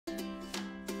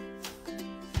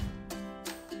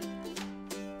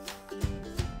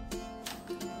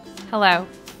Hello.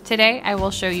 Today I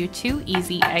will show you 2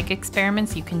 easy egg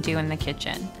experiments you can do in the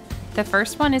kitchen. The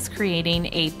first one is creating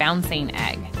a bouncing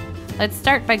egg. Let's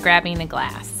start by grabbing a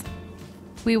glass.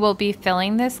 We will be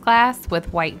filling this glass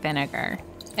with white vinegar.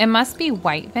 It must be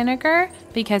white vinegar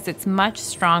because it's much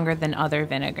stronger than other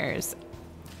vinegars.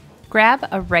 Grab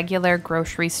a regular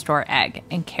grocery store egg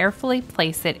and carefully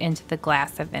place it into the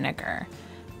glass of vinegar.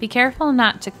 Be careful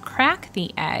not to crack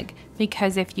the egg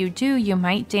because if you do, you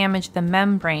might damage the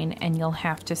membrane and you'll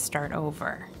have to start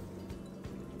over.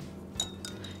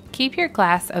 Keep your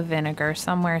glass of vinegar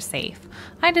somewhere safe.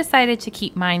 I decided to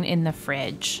keep mine in the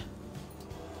fridge.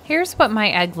 Here's what my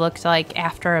egg looked like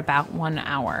after about 1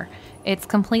 hour. It's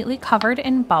completely covered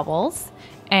in bubbles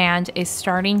and is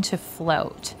starting to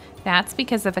float. That's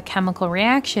because of a chemical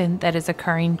reaction that is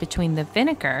occurring between the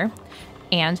vinegar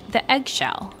and the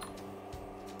eggshell.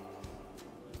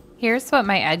 Here's what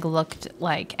my egg looked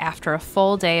like after a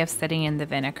full day of sitting in the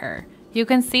vinegar. You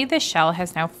can see the shell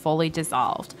has now fully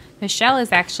dissolved. The shell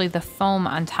is actually the foam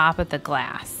on top of the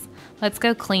glass. Let's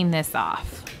go clean this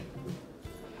off.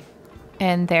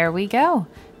 And there we go.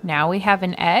 Now we have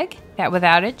an egg that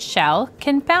without its shell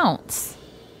can bounce.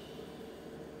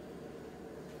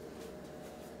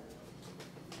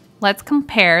 Let's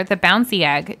compare the bouncy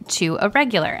egg to a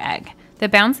regular egg. The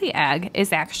bouncy egg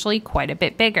is actually quite a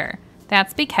bit bigger.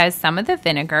 That's because some of the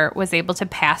vinegar was able to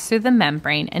pass through the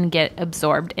membrane and get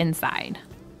absorbed inside.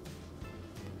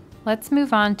 Let's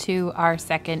move on to our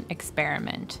second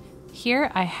experiment. Here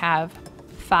I have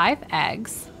 5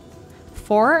 eggs.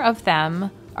 4 of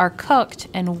them are cooked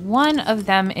and 1 of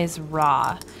them is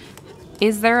raw.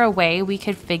 Is there a way we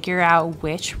could figure out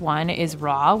which one is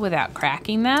raw without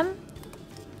cracking them?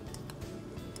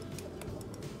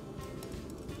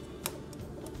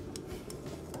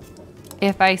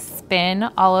 If I spin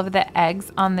all of the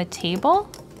eggs on the table,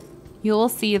 you will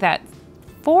see that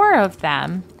 4 of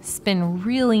them spin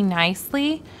really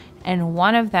nicely and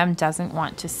 1 of them doesn't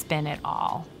want to spin at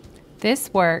all.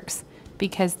 This works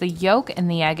because the yolk in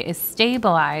the egg is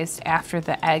stabilized after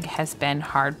the egg has been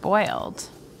hard boiled.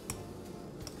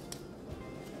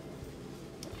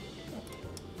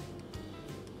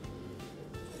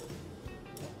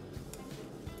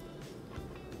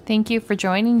 Thank you for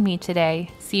joining me today.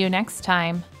 See you next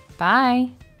time. Bye.